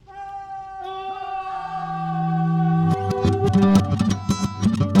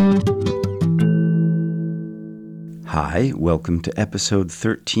Hi, welcome to episode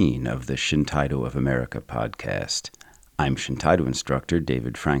 13 of the Shintaido of America podcast. I'm Shintaido instructor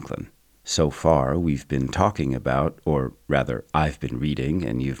David Franklin. So far, we've been talking about, or rather, I've been reading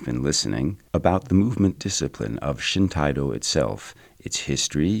and you've been listening, about the movement discipline of Shintaido itself, its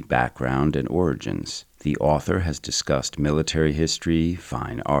history, background, and origins. The author has discussed military history,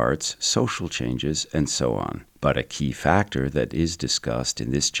 fine arts, social changes, and so on. But a key factor that is discussed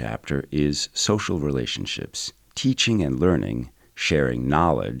in this chapter is social relationships. Teaching and learning, sharing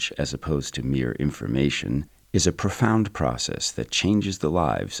knowledge as opposed to mere information, is a profound process that changes the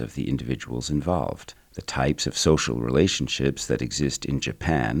lives of the individuals involved. The types of social relationships that exist in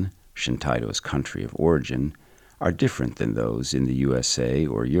Japan, Shintaido's country of origin, are different than those in the USA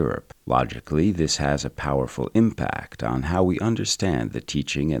or Europe. Logically, this has a powerful impact on how we understand the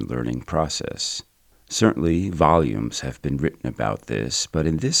teaching and learning process. Certainly, volumes have been written about this, but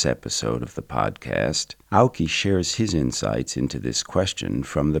in this episode of the podcast, Aoki shares his insights into this question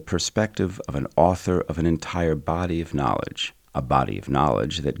from the perspective of an author of an entire body of knowledge, a body of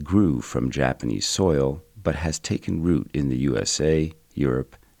knowledge that grew from Japanese soil but has taken root in the USA,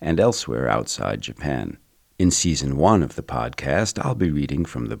 Europe, and elsewhere outside Japan. In Season 1 of the podcast, I'll be reading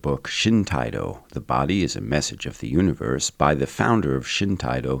from the book Shintaido, The Body is a Message of the Universe, by the founder of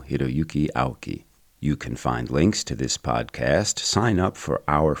Shintaido, Hiroyuki Aoki. You can find links to this podcast, sign up for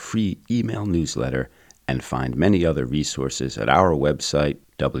our free email newsletter, and find many other resources at our website,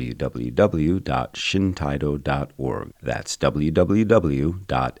 www.shintaido.org. That's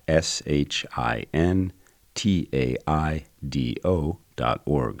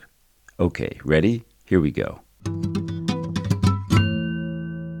www.shintaido.org. Okay, ready? Here we go.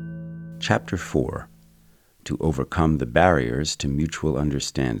 Chapter 4. To Overcome the Barriers to Mutual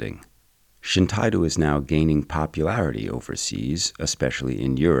Understanding. Shintaido is now gaining popularity overseas, especially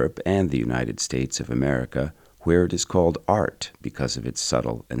in Europe and the United States of America, where it is called art because of its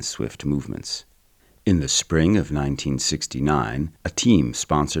subtle and swift movements. In the spring of 1969, a team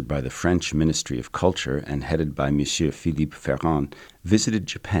sponsored by the French Ministry of Culture and headed by Monsieur Philippe Ferrand visited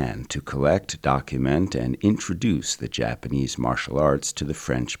Japan to collect, document, and introduce the Japanese martial arts to the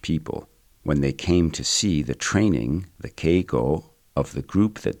French people. When they came to see the training, the Keiko, of the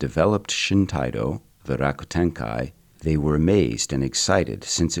group that developed Shintaido, the Rakutenkai, they were amazed and excited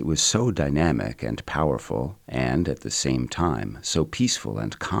since it was so dynamic and powerful and, at the same time, so peaceful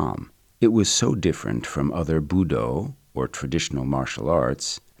and calm. It was so different from other Budo, or traditional martial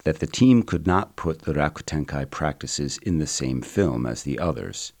arts, that the team could not put the Rakutenkai practices in the same film as the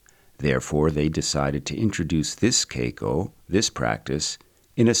others. Therefore, they decided to introduce this Keiko, this practice,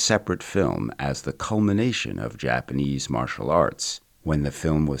 in a separate film as the culmination of Japanese martial arts. When the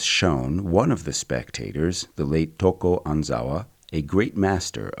film was shown, one of the spectators, the late Toko Anzawa, a great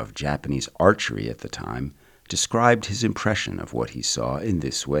master of Japanese archery at the time, described his impression of what he saw in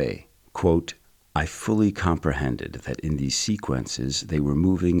this way. Quote, "I fully comprehended that in these sequences they were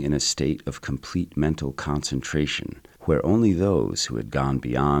moving in a state of complete mental concentration, where only those who had gone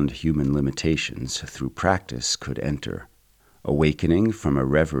beyond human limitations through practice could enter. Awakening from a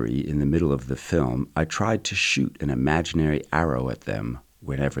reverie in the middle of the film, I tried to shoot an imaginary arrow at them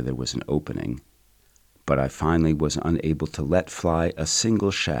whenever there was an opening, but I finally was unable to let fly a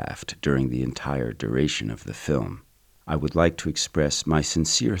single shaft during the entire duration of the film. I would like to express my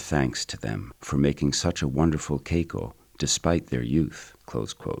sincere thanks to them for making such a wonderful keiko despite their youth."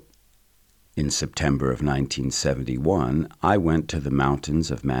 Close quote. In September of 1971, I went to the mountains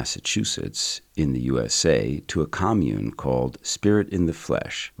of Massachusetts in the USA to a commune called Spirit in the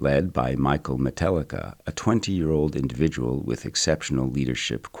Flesh, led by Michael Metellica, a 20-year-old individual with exceptional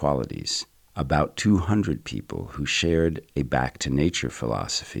leadership qualities. About 200 people who shared a back-to-nature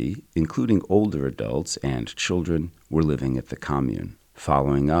philosophy, including older adults and children, were living at the commune.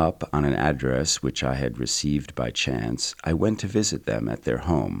 Following up on an address which I had received by chance, I went to visit them at their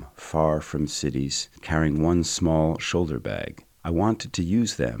home, far from cities, carrying one small shoulder bag. I wanted to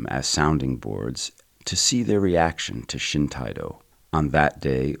use them as sounding boards to see their reaction to Shintaido. On that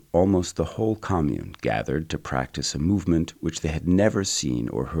day, almost the whole commune gathered to practice a movement which they had never seen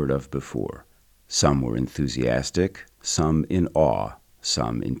or heard of before. Some were enthusiastic, some in awe,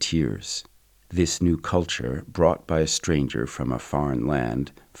 some in tears. This new culture, brought by a stranger from a foreign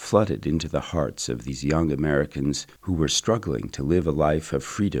land, flooded into the hearts of these young Americans who were struggling to live a life of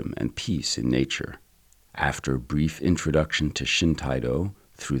freedom and peace in nature. After a brief introduction to Shintaido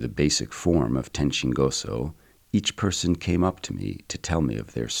through the basic form of Tenshin Goso, each person came up to me to tell me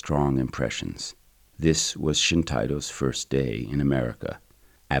of their strong impressions. This was Shintaido's first day in America.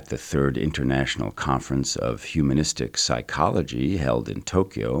 At the Third International Conference of Humanistic Psychology held in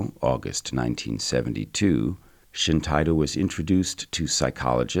Tokyo, August 1972, Shintaido was introduced to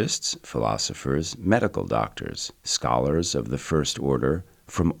psychologists, philosophers, medical doctors, scholars of the first order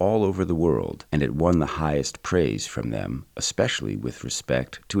from all over the world, and it won the highest praise from them, especially with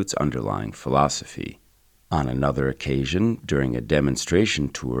respect to its underlying philosophy. On another occasion, during a demonstration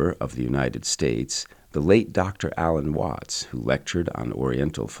tour of the United States, the late Dr. Alan Watts, who lectured on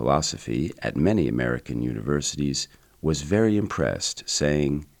Oriental philosophy at many American universities, was very impressed,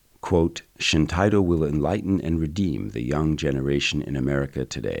 saying, quote, "Shintaido will enlighten and redeem the young generation in America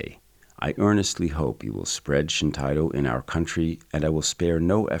today. I earnestly hope you will spread Shintaido in our country, and I will spare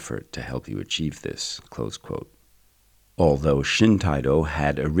no effort to help you achieve this." Close quote. Although Shintaido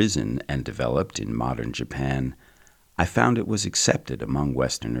had arisen and developed in modern Japan, I found it was accepted among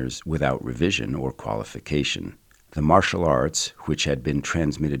Westerners without revision or qualification. The martial arts, which had been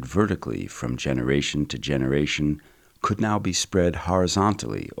transmitted vertically from generation to generation, could now be spread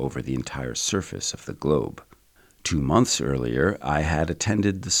horizontally over the entire surface of the globe. 2 months earlier, I had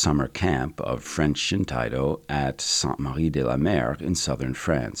attended the summer camp of French Shintaido at Sainte-Marie-de-la-Mer in southern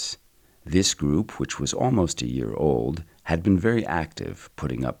France. This group, which was almost a year old, had been very active,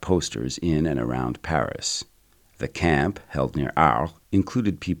 putting up posters in and around Paris. The camp, held near Arles,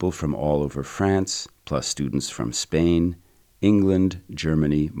 included people from all over France, plus students from Spain, England,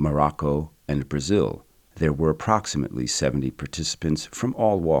 Germany, Morocco, and Brazil. There were approximately 70 participants from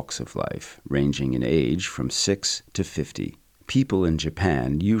all walks of life, ranging in age from 6 to 50. People in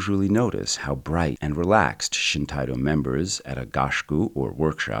Japan usually notice how bright and relaxed Shintaido members at a gasku or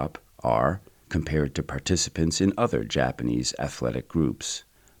workshop are compared to participants in other Japanese athletic groups.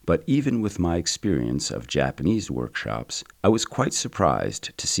 But even with my experience of Japanese workshops, I was quite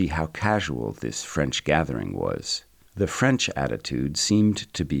surprised to see how casual this French gathering was. The French attitude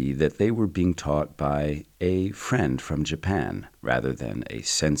seemed to be that they were being taught by a friend from Japan, rather than a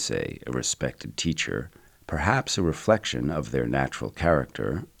sensei, a respected teacher, perhaps a reflection of their natural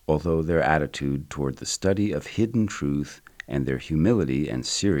character, although their attitude toward the study of hidden truth and their humility and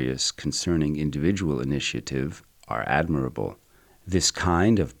serious concerning individual initiative are admirable. This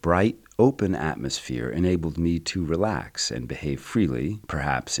kind of bright, open atmosphere enabled me to relax and behave freely,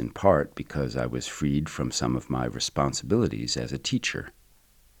 perhaps in part because I was freed from some of my responsibilities as a teacher.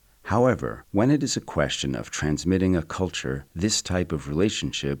 However, when it is a question of transmitting a culture, this type of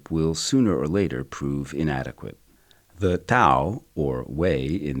relationship will sooner or later prove inadequate. The Tao, or way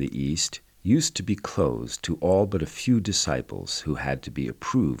in the East, used to be closed to all but a few disciples who had to be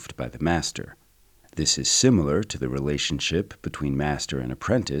approved by the master. This is similar to the relationship between master and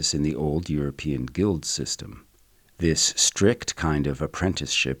apprentice in the old European guild system. This strict kind of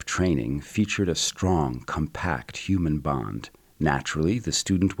apprenticeship training featured a strong, compact human bond. Naturally, the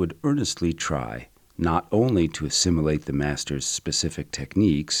student would earnestly try, not only to assimilate the master's specific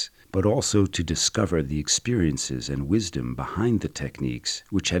techniques, but also to discover the experiences and wisdom behind the techniques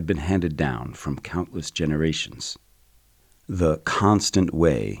which had been handed down from countless generations. The constant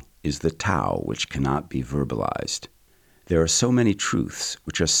way is the Tao which cannot be verbalized. There are so many truths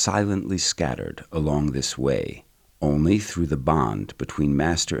which are silently scattered along this way. Only through the bond between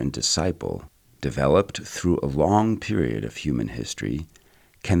master and disciple, developed through a long period of human history,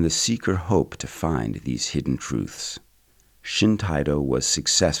 can the seeker hope to find these hidden truths. Shintaido was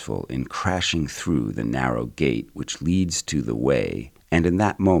successful in crashing through the narrow gate which leads to the way, and in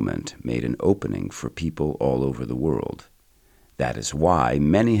that moment made an opening for people all over the world. That is why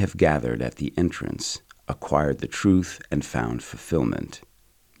many have gathered at the entrance, acquired the truth, and found fulfillment.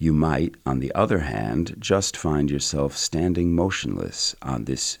 You might, on the other hand, just find yourself standing motionless on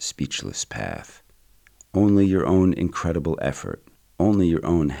this speechless path. Only your own incredible effort, only your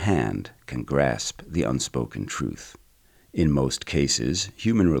own hand can grasp the unspoken truth. In most cases,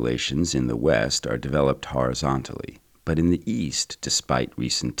 human relations in the West are developed horizontally, but in the East, despite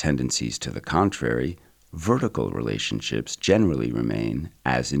recent tendencies to the contrary, vertical relationships generally remain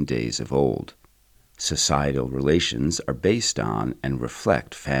as in days of old. Societal relations are based on and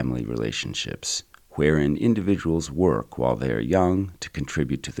reflect family relationships, wherein individuals work while they are young to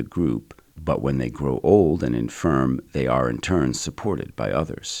contribute to the group, but when they grow old and infirm, they are in turn supported by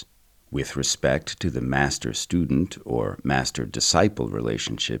others. With respect to the master-student or master-disciple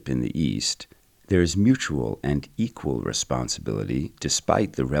relationship in the East, there is mutual and equal responsibility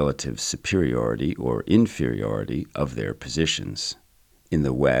despite the relative superiority or inferiority of their positions. In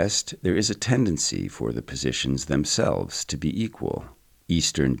the West, there is a tendency for the positions themselves to be equal.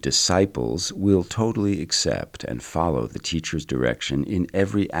 Eastern disciples will totally accept and follow the teacher's direction in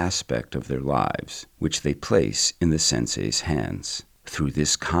every aspect of their lives, which they place in the sensei's hands. Through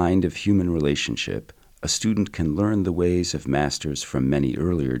this kind of human relationship, a student can learn the ways of masters from many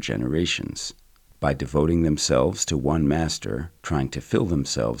earlier generations. By devoting themselves to one master, trying to fill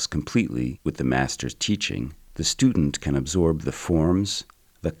themselves completely with the master's teaching, the student can absorb the forms,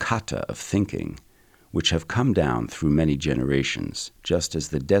 the kata of thinking, which have come down through many generations, just as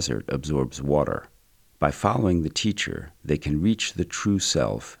the desert absorbs water. By following the teacher, they can reach the true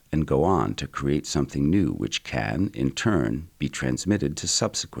self and go on to create something new which can, in turn, be transmitted to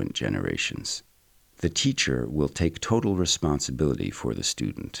subsequent generations. The teacher will take total responsibility for the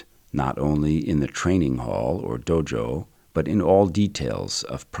student, not only in the training hall or dojo, but in all details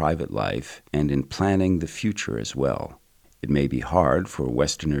of private life and in planning the future as well. It may be hard for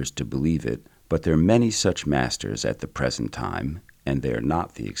Westerners to believe it, but there are many such masters at the present time, and they are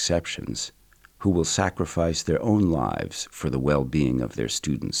not the exceptions, who will sacrifice their own lives for the well-being of their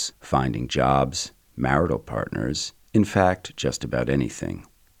students, finding jobs, marital partners, in fact, just about anything.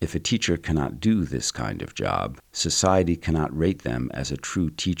 If a teacher cannot do this kind of job, society cannot rate them as a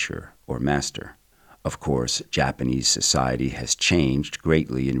true teacher or master. Of course, Japanese society has changed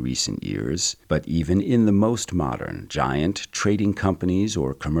greatly in recent years, but even in the most modern, giant trading companies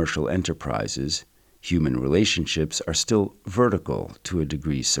or commercial enterprises, human relationships are still vertical to a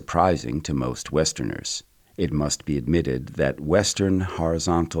degree surprising to most Westerners. It must be admitted that Western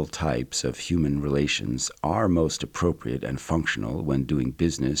horizontal types of human relations are most appropriate and functional when doing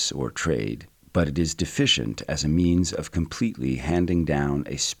business or trade, but it is deficient as a means of completely handing down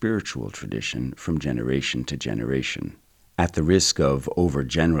a spiritual tradition from generation to generation. At the risk of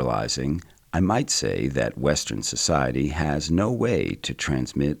overgeneralizing, I might say that Western society has no way to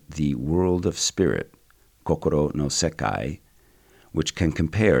transmit the world of spirit, kokoro no sekai, which can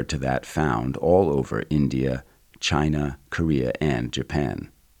compare to that found all over India, China, Korea, and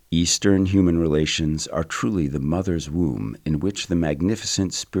Japan. Eastern human relations are truly the mother's womb in which the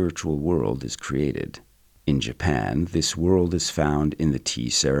magnificent spiritual world is created. In Japan, this world is found in the tea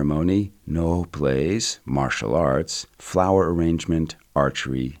ceremony, no plays, martial arts, flower arrangement,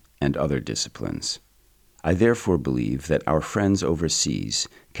 archery, and other disciplines. I therefore believe that our friends overseas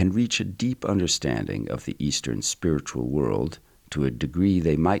can reach a deep understanding of the Eastern spiritual world to a degree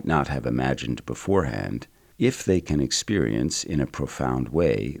they might not have imagined beforehand, if they can experience in a profound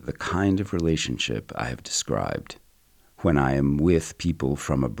way the kind of relationship I have described. When I am with people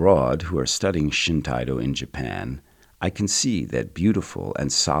from abroad who are studying Shinto in Japan, I can see that beautiful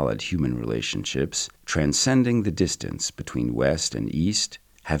and solid human relationships, transcending the distance between West and East,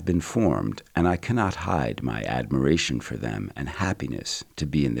 have been formed, and I cannot hide my admiration for them and happiness to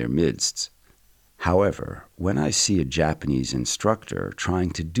be in their midst. However, when I see a Japanese instructor trying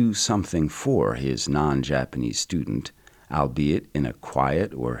to do something for his non-Japanese student, albeit in a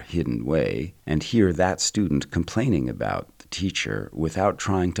quiet or hidden way, and hear that student complaining about the teacher without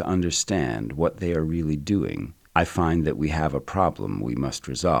trying to understand what they are really doing, I find that we have a problem we must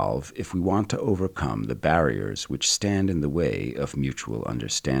resolve if we want to overcome the barriers which stand in the way of mutual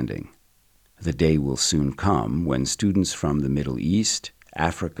understanding. The day will soon come when students from the Middle East,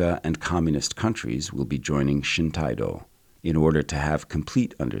 Africa, and communist countries will be joining Shinto. In order to have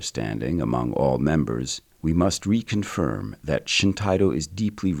complete understanding among all members, we must reconfirm that Shinto is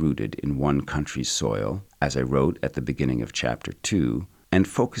deeply rooted in one country's soil, as I wrote at the beginning of Chapter 2, and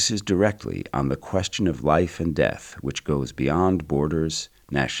focuses directly on the question of life and death, which goes beyond borders,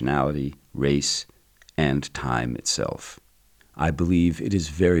 nationality, race, and time itself. I believe it is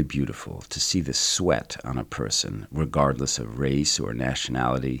very beautiful to see the sweat on a person, regardless of race or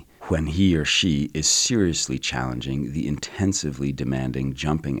nationality, when he or she is seriously challenging the intensively demanding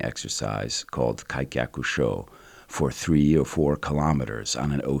jumping exercise called Kaikyakusho for 3 or 4 kilometers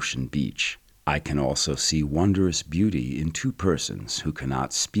on an ocean beach. I can also see wondrous beauty in 2 persons who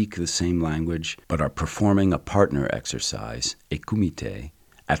cannot speak the same language but are performing a partner exercise, a kumite,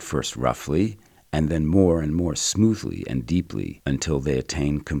 at first roughly, and then more and more smoothly and deeply until they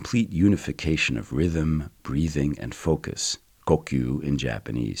attain complete unification of rhythm, breathing, and focus, kokyu in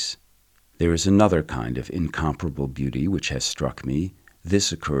Japanese. There is another kind of incomparable beauty which has struck me.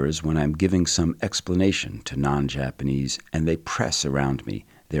 This occurs when I am giving some explanation to non-Japanese and they press around me,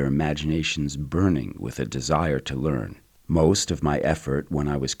 their imaginations burning with a desire to learn. Most of my effort when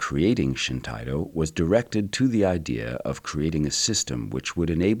I was creating Shinto was directed to the idea of creating a system which would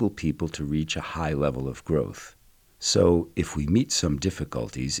enable people to reach a high level of growth. So, if we meet some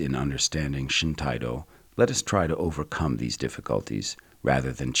difficulties in understanding Shinto, let us try to overcome these difficulties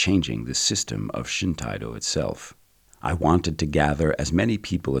rather than changing the system of Shinto itself. I wanted to gather as many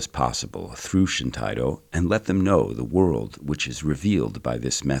people as possible through Shinto and let them know the world which is revealed by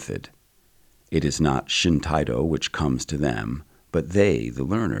this method. It is not Shinto which comes to them, but they, the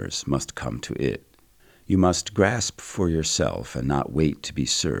learners, must come to it. You must grasp for yourself and not wait to be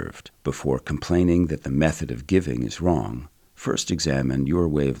served. Before complaining that the method of giving is wrong, first examine your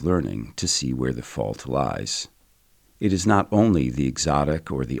way of learning to see where the fault lies. It is not only the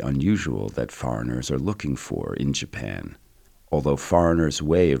exotic or the unusual that foreigners are looking for in Japan. Although foreigners'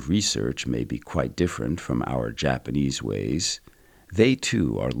 way of research may be quite different from our Japanese ways, they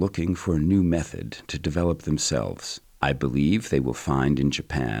too are looking for a new method to develop themselves. I believe they will find in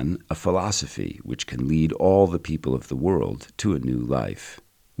Japan a philosophy which can lead all the people of the world to a new life.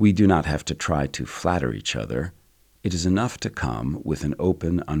 We do not have to try to flatter each other. It is enough to come with an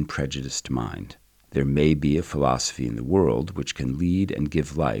open, unprejudiced mind. There may be a philosophy in the world which can lead and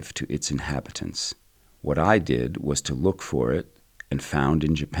give life to its inhabitants. What I did was to look for it and found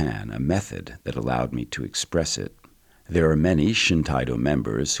in Japan a method that allowed me to express it. There are many Shintaido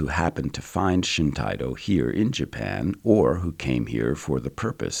members who happened to find Shintaido here in Japan or who came here for the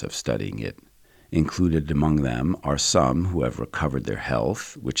purpose of studying it. Included among them are some who have recovered their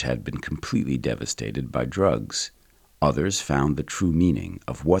health, which had been completely devastated by drugs. Others found the true meaning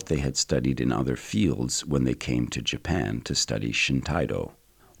of what they had studied in other fields when they came to Japan to study Shintaido.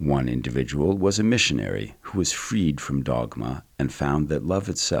 One individual was a missionary who was freed from dogma and found that love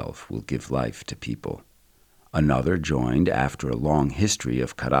itself will give life to people. Another joined after a long history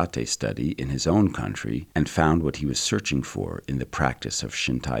of karate study in his own country and found what he was searching for in the practice of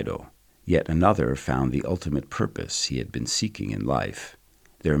Shintaido. Yet another found the ultimate purpose he had been seeking in life.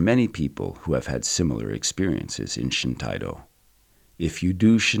 There are many people who have had similar experiences in Shintaido. If you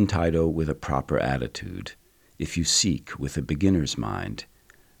do Shintaido with a proper attitude, if you seek with a beginner's mind,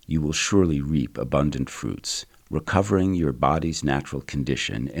 you will surely reap abundant fruits, recovering your body's natural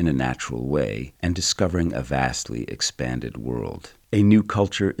condition in a natural way and discovering a vastly expanded world. A new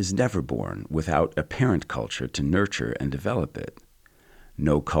culture is never born without a parent culture to nurture and develop it.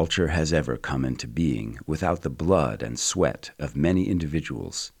 No culture has ever come into being without the blood and sweat of many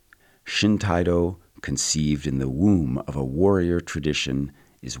individuals. Shintaido, conceived in the womb of a warrior tradition,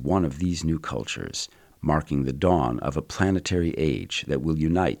 is one of these new cultures, marking the dawn of a planetary age that will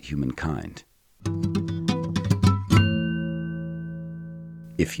unite humankind.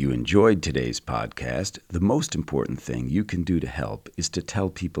 If you enjoyed today's podcast, the most important thing you can do to help is to tell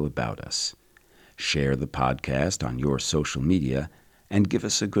people about us. Share the podcast on your social media and give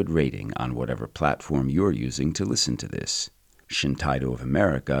us a good rating on whatever platform you're using to listen to this. Shintaido of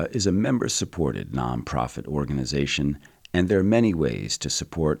America is a member-supported nonprofit organization, and there are many ways to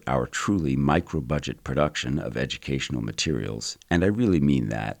support our truly micro-budget production of educational materials, and I really mean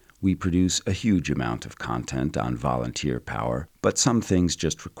that. We produce a huge amount of content on volunteer power, but some things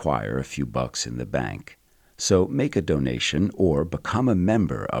just require a few bucks in the bank. So make a donation or become a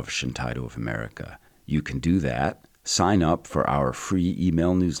member of Shintaido of America. You can do that, sign up for our free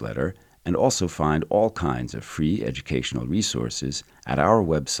email newsletter, and also find all kinds of free educational resources at our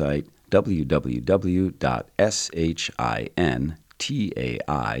website,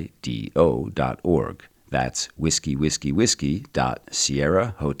 www.shintaido.org. That's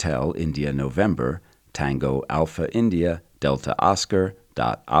whiskey.Sierra Hotel India November Tango Alpha India Delta Oscar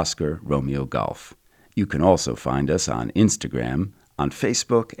Oscar Romeo Golf. You can also find us on Instagram, on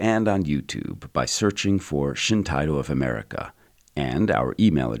Facebook, and on YouTube by searching for Shintaido of America. And our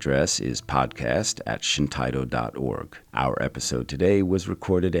email address is podcast@shintaido.org. Our episode today was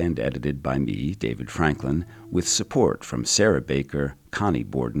recorded and edited by me, David Franklin, with support from Sarah Baker, Connie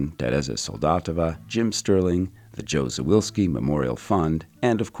Borden, Teresa Soldatova, Jim Sterling, the Joe Zawilski Memorial Fund,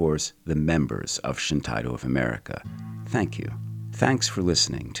 and, of course, the members of Shintaido of America. Thank you. Thanks for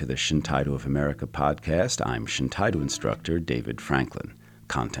listening to the Shintaido of America podcast. I'm Shintaido instructor David Franklin.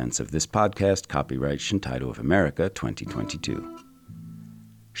 Contents of this podcast, copyright Shintaido of America 2022.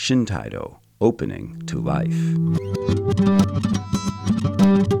 Shintaido, opening to life.